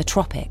life in the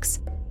tropics.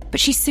 But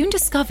she soon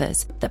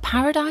discovers that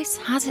paradise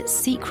has its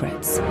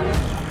secrets.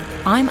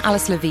 I'm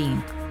Alice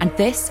Levine, and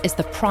this is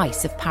The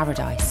Price of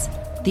Paradise,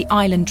 the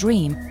island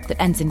dream that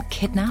ends in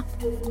kidnap,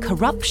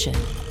 corruption,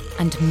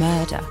 and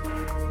murder.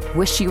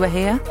 Wish you were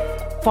here?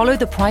 Follow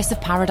The Price of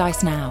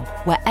Paradise now,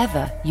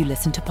 wherever you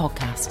listen to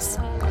podcasts.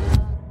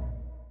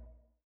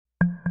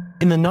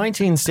 In the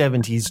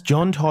 1970s,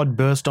 John Todd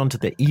burst onto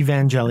the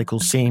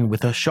evangelical scene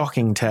with a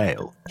shocking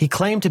tale. He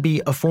claimed to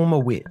be a former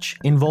witch,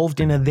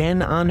 involved in a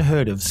then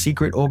unheard-of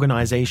secret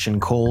organization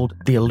called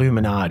the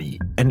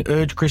Illuminati, and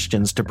urged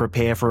Christians to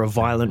prepare for a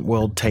violent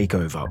world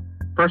takeover.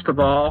 First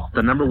of all,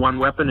 the number one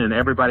weapon in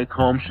everybody's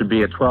home should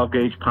be a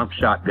 12-gauge pump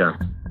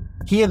shotgun.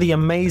 Hear the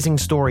amazing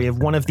story of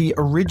one of the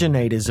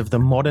originators of the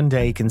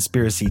modern-day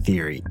conspiracy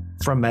theory.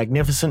 From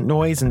Magnificent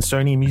Noise and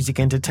Sony Music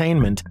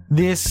Entertainment,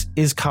 this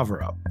is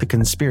Cover Up, the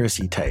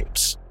conspiracy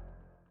tapes.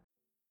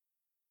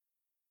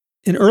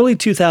 In early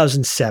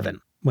 2007,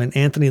 when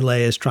Anthony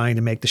Lay is trying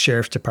to make the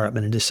sheriff's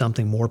department into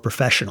something more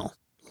professional,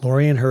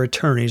 Lori and her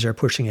attorneys are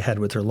pushing ahead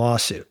with her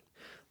lawsuit.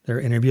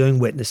 They're interviewing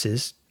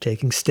witnesses,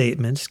 taking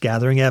statements,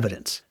 gathering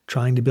evidence,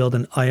 trying to build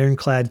an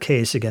ironclad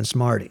case against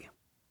Marty.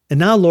 And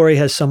now Lori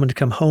has someone to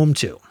come home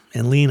to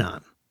and lean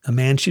on, a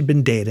man she'd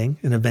been dating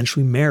and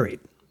eventually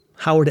married,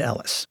 Howard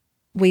Ellis.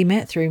 We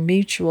met through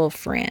mutual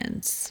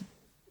friends.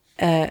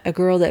 A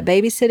girl that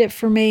babysitted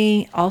for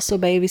me also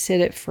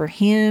babysitted for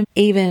him.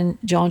 Even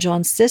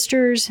John's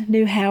sisters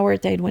knew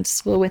Howard. They'd went to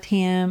school with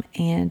him.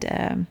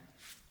 And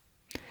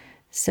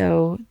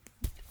so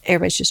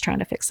everybody's just trying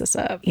to fix us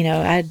up. You know,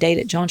 I had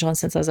dated John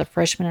since I was a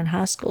freshman in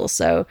high school.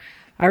 So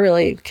I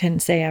really couldn't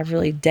say I've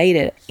really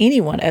dated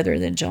anyone other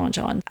than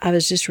John. I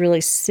was just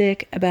really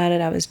sick about it.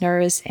 I was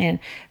nervous and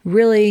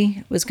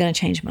really was going to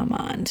change my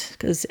mind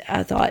because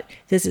I thought,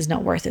 this is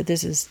not worth it.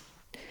 This is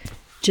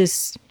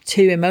just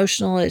too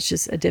emotional. It's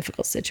just a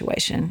difficult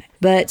situation.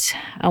 But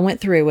I went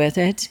through with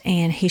it,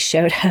 and he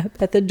showed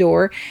up at the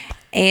door.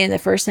 And the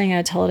first thing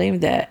I told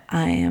him that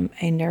I am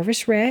a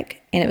nervous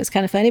wreck. And it was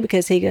kind of funny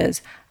because he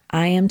goes,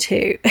 I am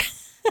too.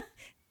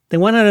 They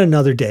went on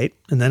another date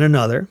and then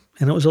another,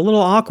 and it was a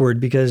little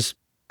awkward because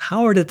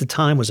Howard at the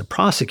time was a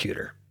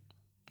prosecutor.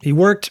 He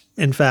worked,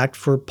 in fact,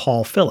 for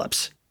Paul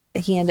Phillips.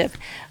 He ended up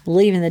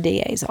leaving the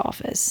DA's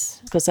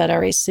office because I'd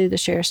already sued the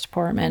sheriff's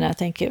department. I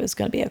think it was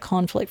going to be a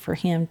conflict for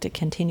him to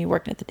continue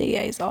working at the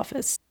DA's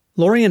office.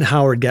 Lori and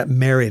Howard got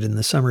married in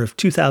the summer of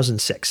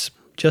 2006,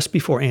 just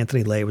before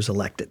Anthony Lay was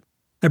elected.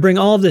 I bring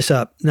all of this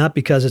up not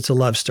because it's a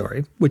love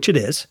story, which it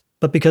is,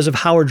 but because of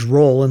Howard's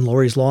role in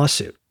Lori's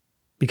lawsuit.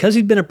 Because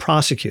he'd been a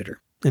prosecutor,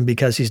 and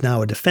because he's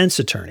now a defense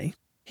attorney,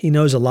 he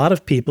knows a lot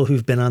of people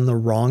who've been on the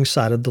wrong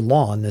side of the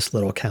law in this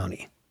little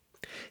county.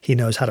 He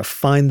knows how to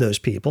find those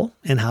people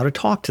and how to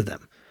talk to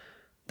them.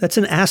 That's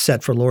an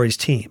asset for Lori's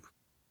team.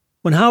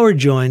 When Howard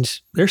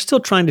joins, they're still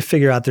trying to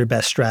figure out their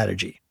best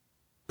strategy,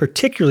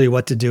 particularly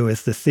what to do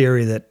with the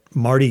theory that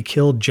Marty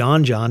killed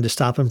John to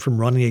stop him from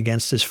running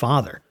against his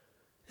father.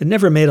 It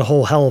never made a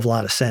whole hell of a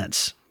lot of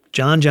sense.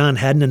 John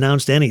hadn't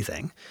announced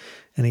anything,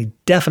 and he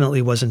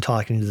definitely wasn't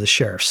talking to the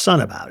sheriff's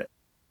son about it.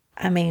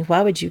 I mean,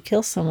 why would you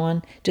kill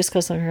someone just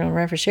because they're going to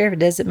run for sheriff? It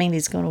doesn't mean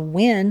he's going to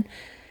win.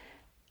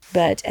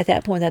 But at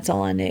that point, that's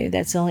all I knew.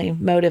 That's the only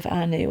motive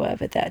I knew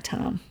of at that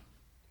time.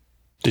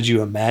 Did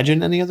you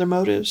imagine any other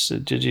motives?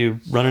 Did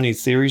you run any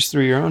theories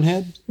through your own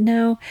head?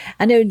 No.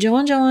 I know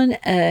John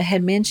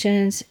had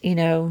mentioned,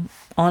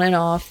 on and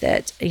off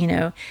that,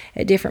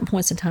 at different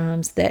points in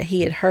times that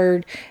he had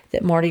heard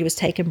that Marty was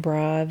taking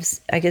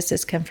bribes. I guess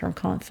this come from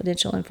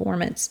confidential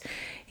informants.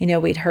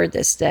 We'd heard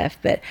this stuff,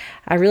 but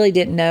I really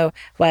didn't know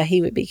why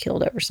he would be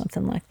killed over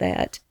something like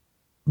that.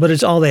 But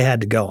it's all they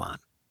had to go on.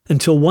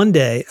 Until one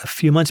day, a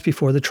few months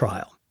before the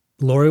trial,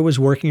 Lori was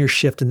working her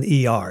shift in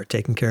the ER,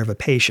 taking care of a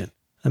patient,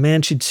 a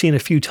man she'd seen a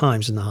few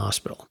times in the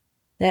hospital.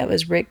 That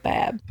was Rick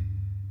Babb.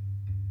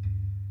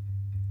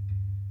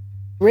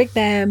 Rick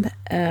Babb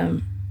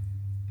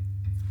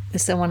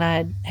is someone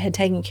I had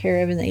taken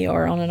care of in the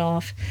ER on and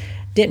off.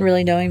 Didn't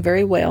really know him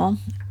very well.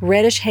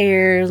 Reddish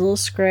hair, a little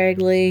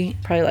scraggly,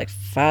 probably like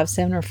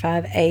 5'7" or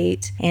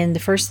 5'8". And the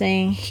first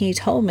thing he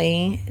told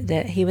me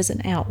that he was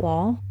an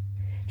outlaw.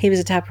 He was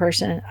the type of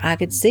person I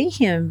could see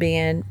him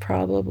being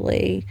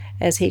probably,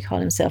 as he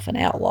called himself, an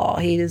outlaw.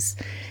 He just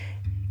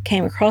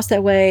came across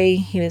that way.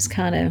 He was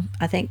kind of,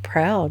 I think,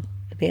 proud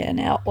to be an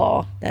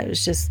outlaw. That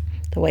was just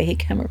the way he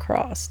came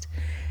across.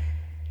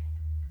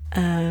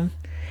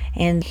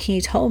 And he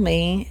told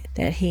me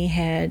that he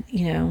had,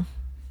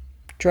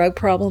 drug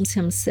problems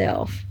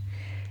himself.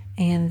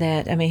 And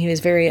that, he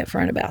was very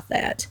upfront about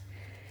that.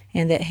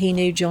 And that he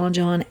knew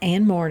John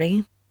and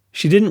Marty.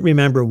 She didn't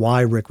remember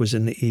why Rick was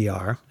in the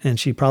ER, and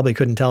she probably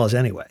couldn't tell us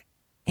anyway.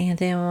 And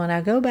then when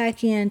I go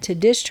back in to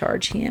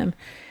discharge him,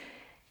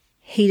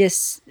 he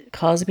just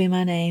calls me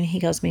my name. He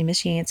calls me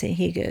Miss Yancey.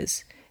 He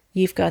goes,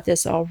 "You've got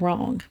this all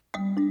wrong."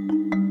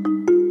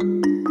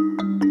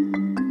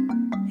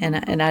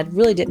 And I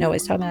really didn't know what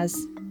he was talking about.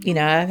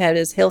 I've had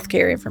his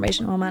healthcare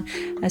information on mine.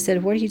 I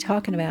said, "What are you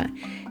talking about?"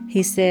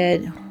 He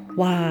said,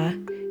 "Why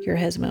your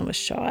husband was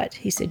shot."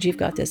 He said, "You've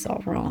got this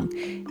all wrong."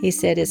 He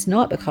said, "It's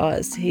not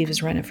because he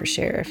was running for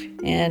sheriff."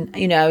 And,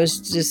 I was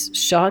just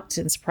shocked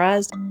and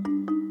surprised.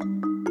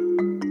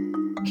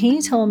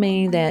 He told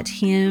me that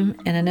him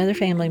and another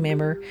family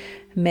member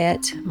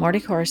met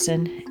Marty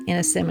Carson in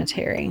a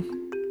cemetery.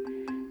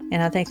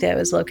 And I think that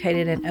was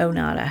located in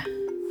Oneida.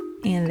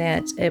 And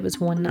that it was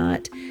one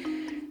night.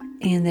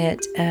 And that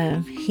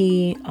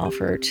he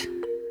offered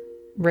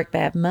Rick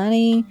Babb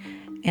money.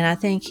 And I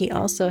think he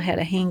also had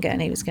a handgun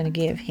he was going to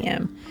give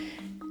him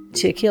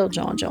to kill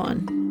John.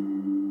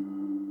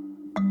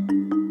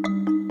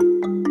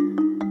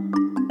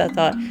 I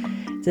thought,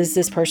 does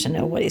this person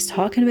know what he's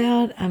talking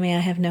about? I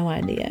have no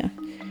idea.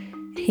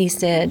 He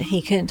said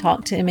he couldn't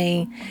talk to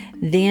me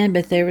then,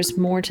 but there was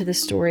more to the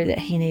story that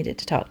he needed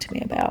to talk to me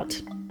about.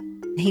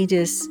 He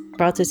just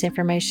brought this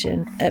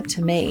information up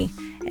to me.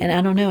 And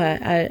I don't know,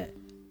 I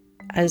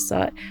just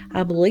thought,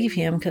 I believe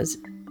him because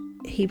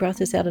he brought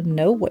this out of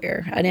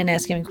nowhere. I didn't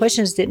ask him any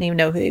questions, didn't even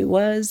know who he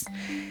was.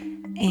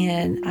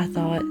 And I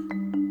thought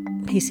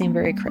he seemed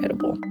very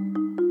credible.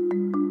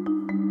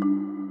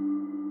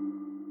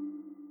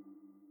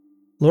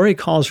 Lori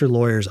calls her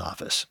lawyer's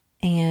office.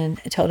 And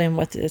I told him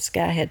what this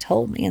guy had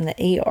told me in the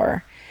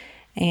ER.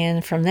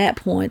 And from that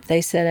point,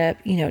 they set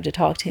up, to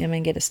talk to him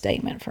and get a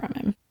statement from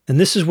him. And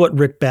this is what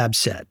Rick Babb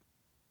said.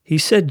 He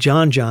said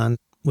John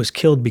was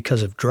killed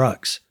because of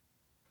drugs.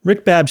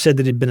 Rick Babb said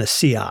that he'd been a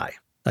CI,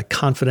 a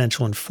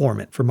confidential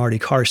informant for Marty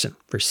Carson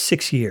for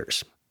 6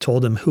 years,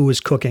 told him who was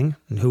cooking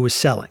and who was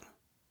selling.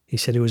 He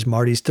said he was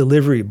Marty's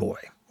delivery boy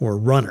or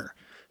runner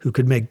who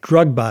could make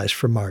drug buys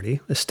for Marty,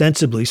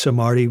 ostensibly so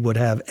Marty would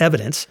have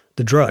evidence,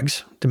 the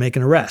drugs, to make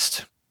an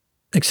arrest.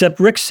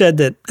 Except Rick said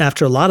that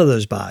after a lot of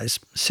those buys,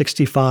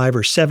 65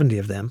 or 70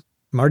 of them,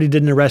 Marty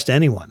didn't arrest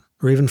anyone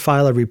or even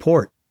file a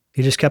report.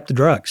 He just kept the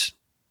drugs.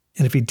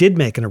 And if he did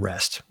make an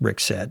arrest,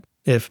 Rick said,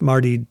 If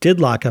Marty did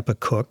lock up a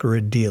cook or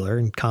a dealer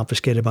and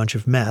confiscate a bunch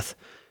of meth,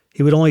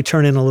 he would only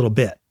turn in a little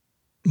bit.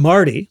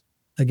 Marty,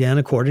 again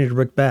according to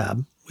Rick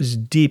Babb, was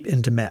deep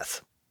into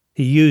meth.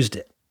 He used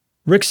it.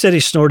 Rick said he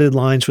snorted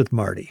lines with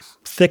Marty,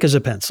 thick as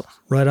a pencil,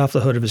 right off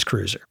the hood of his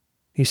cruiser.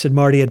 He said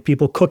Marty had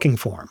people cooking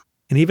for him,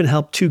 and even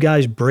helped 2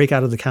 guys break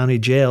out of the county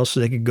jail so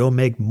they could go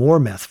make more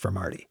meth for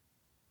Marty.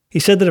 He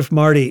said that if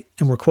Marty,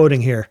 and we're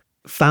quoting here,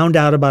 found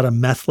out about a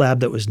meth lab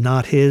that was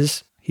not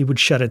his, he would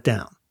shut it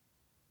down.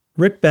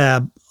 Rick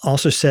Babb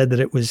also said that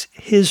it was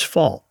his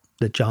fault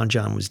that John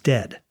John was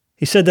dead.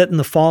 He said that in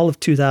the fall of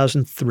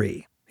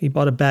 2003, he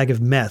bought a bag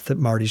of meth at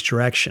Marty's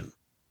direction.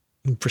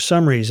 And for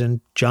some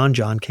reason, John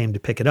John came to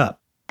pick it up.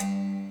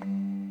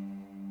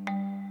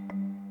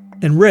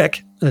 And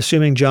Rick,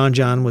 assuming John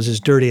John was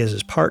as dirty as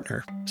his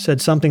partner, said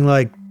something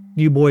like,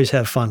 "You boys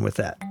have fun with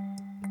that."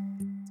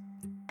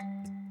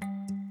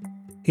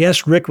 He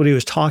asked Rick what he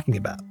was talking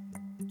about,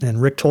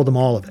 and Rick told him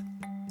all of it.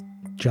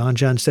 John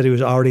John said he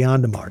was already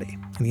on to Marty,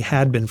 and he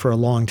had been for a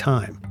long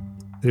time,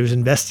 that he was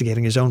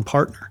investigating his own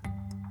partner.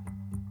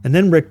 And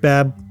then Rick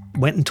Babb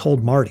went and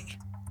told Marty.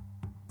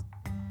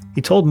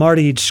 He told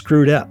Marty he'd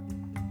screwed up,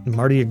 and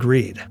Marty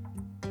agreed.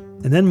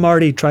 And then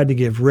Marty tried to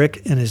give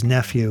Rick and his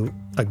nephew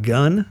a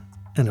gun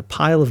and a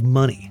pile of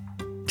money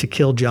to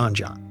kill John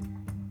John.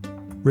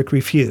 Rick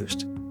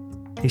refused.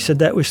 He said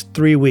that was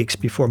 3 weeks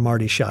before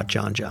Marty shot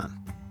John John.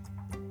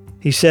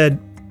 He said,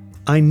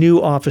 "I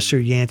knew Officer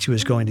Yancey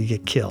was going to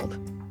get killed,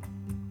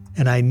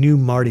 and I knew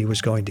Marty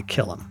was going to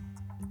kill him."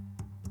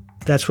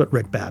 That's what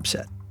Rick Babb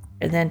said.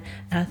 And then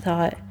I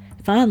thought,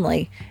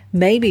 finally,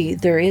 maybe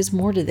there is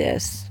more to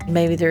this.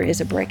 Maybe there is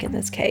a break in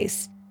this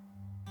case.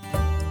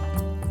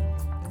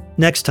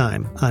 Next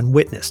time on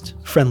Witnessed,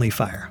 Friendly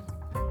Fire.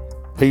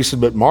 He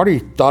said, but Marty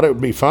thought it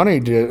would be funny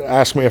to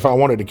ask me if I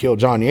wanted to kill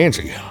John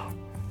Yancey.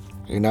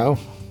 You know?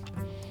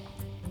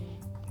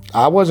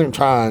 I wasn't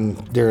trying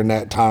during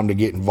that time to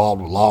get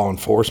involved with law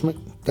enforcement.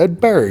 They'd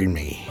bury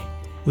me.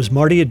 Was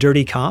Marty a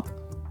dirty cop?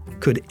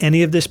 Could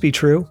any of this be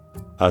true?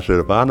 I said,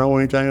 if I know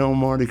anything on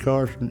Marty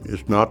Carson,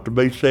 it's not to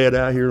be said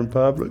out here in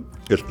public.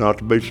 It's not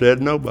to be said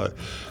to nobody.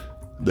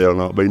 There'll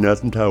not be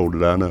nothing told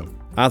that I know.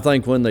 I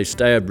think when they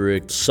stabbed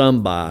Rick,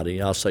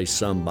 somebody, I'll say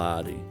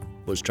somebody,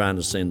 was trying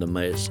to send a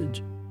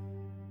message.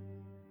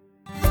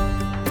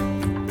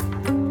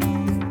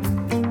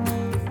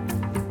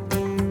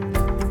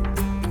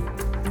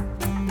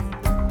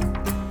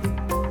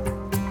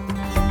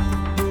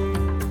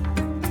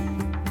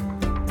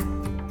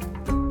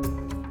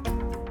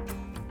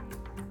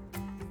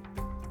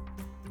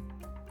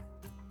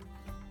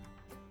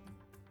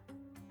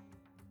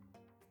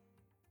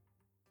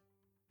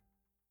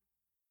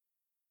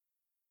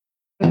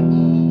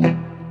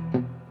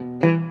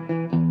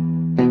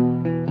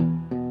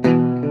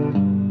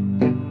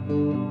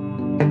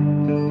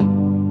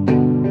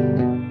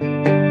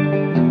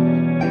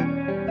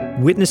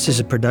 Witness is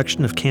a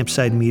production of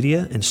Campside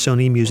Media and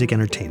Sony Music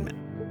Entertainment.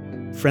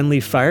 Friendly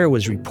Fire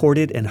was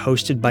reported and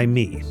hosted by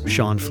me,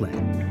 Sean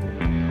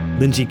Flynn.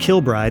 Lindsay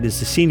Kilbride is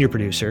the senior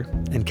producer,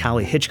 and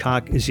Callie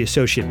Hitchcock is the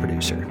associate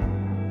producer.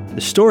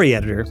 The story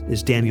editor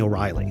is Daniel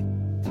Riley.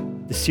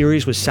 The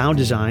series was sound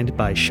designed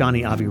by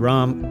Shani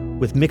Aviram,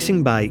 with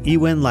mixing by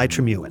Ewen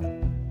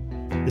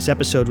Lytramuin. This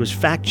episode was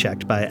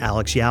fact-checked by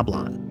Alex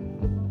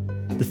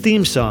Yablon. The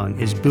theme song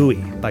is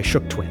Buoy by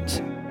Shook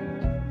Twins.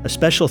 A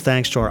special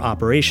thanks to our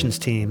operations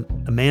team,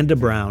 Amanda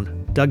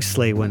Brown, Doug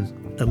Slaywin,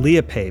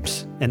 Aaliyah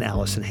Papes, and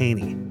Allison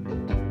Haney.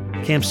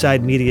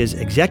 Campside Media's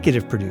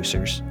executive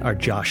producers are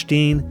Josh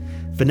Dean,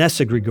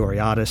 Vanessa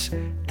Grigoriadis,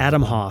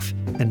 Adam Hoff,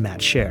 and Matt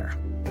Scher.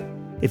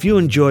 If you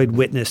enjoyed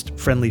Witnessed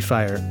Friendly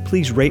Fire,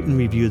 please rate and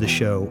review the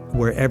show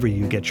wherever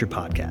you get your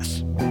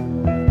podcasts.